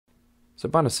So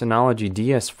about a Synology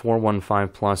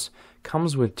DS415 Plus,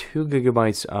 comes with 2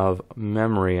 gigabytes of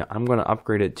memory. I'm going to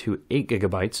upgrade it to 8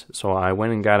 gigabytes. So I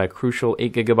went and got a Crucial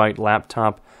 8 gigabyte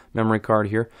laptop memory card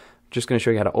here. Just going to show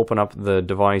you how to open up the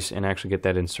device and actually get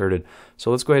that inserted.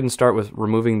 So let's go ahead and start with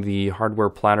removing the hardware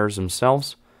platters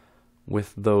themselves,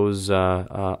 with those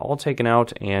all taken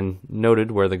out and noted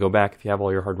where they go back if you have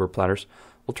all your hardware platters.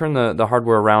 We'll turn the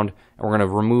hardware around and we're going to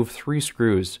remove 3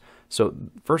 screws. So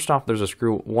first off, there's a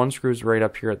screw. One screw's right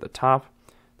up here at the top.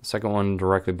 The second one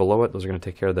directly below it. Those are going to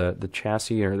take care of the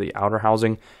chassis or the outer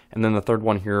housing. And then the third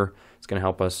one here is going to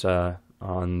help us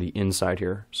on the inside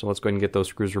here. So let's go ahead and get those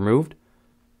screws removed.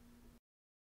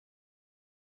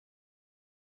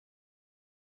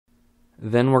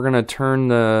 Then we're going to turn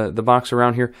the box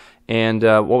around here, and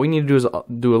what we need to do is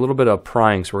do a little bit of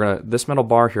prying. So we're going to, this metal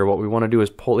bar here, what we want to do is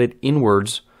pull it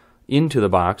inwards into the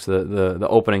box, the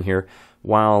opening here,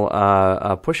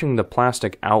 while pushing the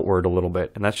plastic outward a little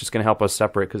bit. And that's just going to help us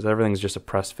separate because everything's just a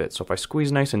press fit. So if I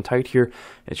squeeze nice and tight here,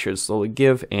 it should slowly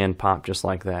give and pop just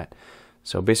like that.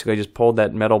 So basically I just pulled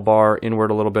that metal bar inward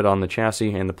a little bit on the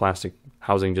chassis, and the plastic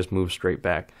housing just moves straight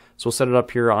back. So we'll set it up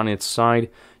here on its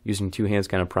side, using 2 hands,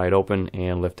 kind of pry it open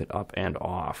and lift it up and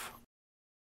off.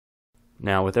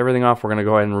 Now with everything off, we're going to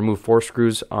go ahead and remove 4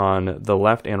 screws on the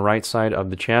left and right side of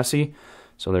the chassis.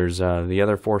 So there's the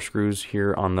other 4 screws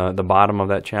here on the bottom of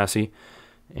that chassis,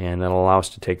 and that'll allow us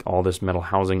to take all this metal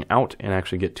housing out and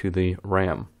actually get to the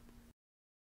RAM.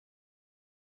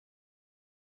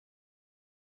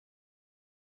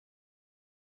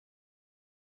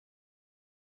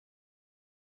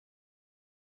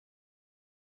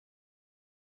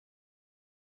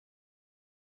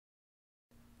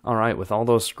 Alright, with all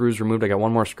those screws removed, I got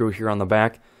one more screw here on the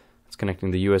back. It's connecting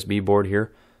the USB board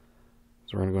here.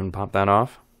 So we're going to go ahead and pop that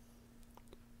off.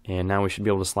 And now we should be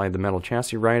able to slide the metal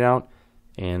chassis right out,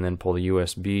 and then pull the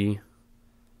USB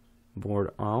board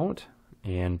out,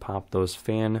 and pop those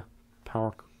fan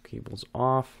power cables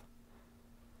off,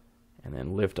 and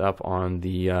then lift up on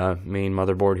the main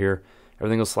motherboard here.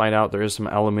 Everything will slide out. There is some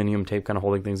aluminum tape kind of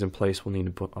holding things in place. We'll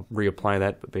need to reapply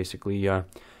that, but basically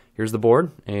here's the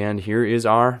board, and here is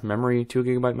our memory, 2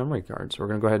 gigabyte memory card. So we're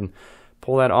going to go ahead and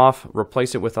pull that off,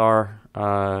 replace it with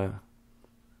our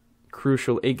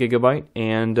Crucial 8 gigabyte,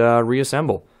 and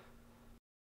reassemble.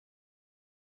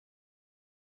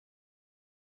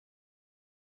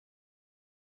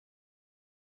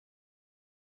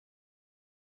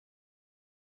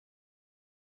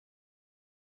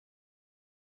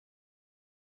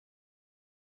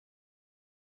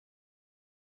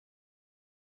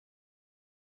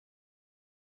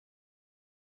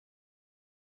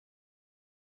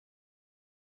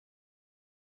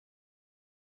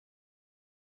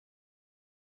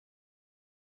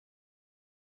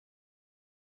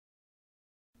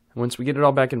 Once we get it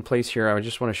all back in place here, I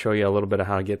just want to show you a little bit of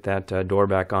how to get that door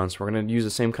back on. So we're going to use the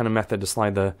same kind of method to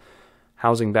slide the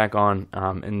housing back on.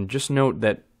 And just note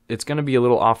that it's going to be a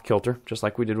little off kilter, just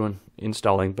like we did when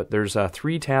installing, but there's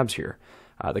 3 tabs here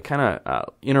that kind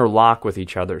of interlock with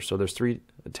each other. So there's 3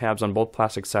 tabs on both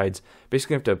plastic sides.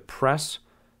 Basically you have to press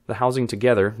the housing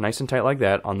together nice and tight like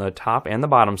that on the top and the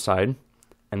bottom side.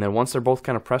 And then once they're both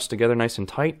kind of pressed together nice and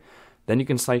tight, then you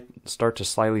can start to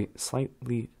slightly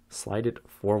slide it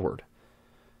forward.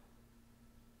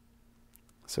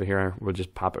 So here we'll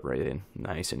just pop it right in,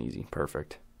 nice and easy,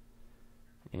 perfect,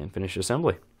 and finish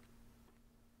assembly.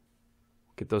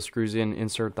 Get those screws in,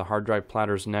 insert the hard drive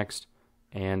platters next,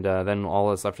 and then all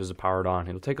that's left is to power it on.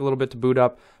 It'll take a little bit to boot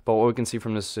up, but what we can see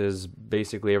from this is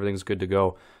basically everything's good to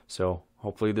go. So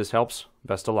hopefully this helps.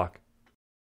 Best of luck.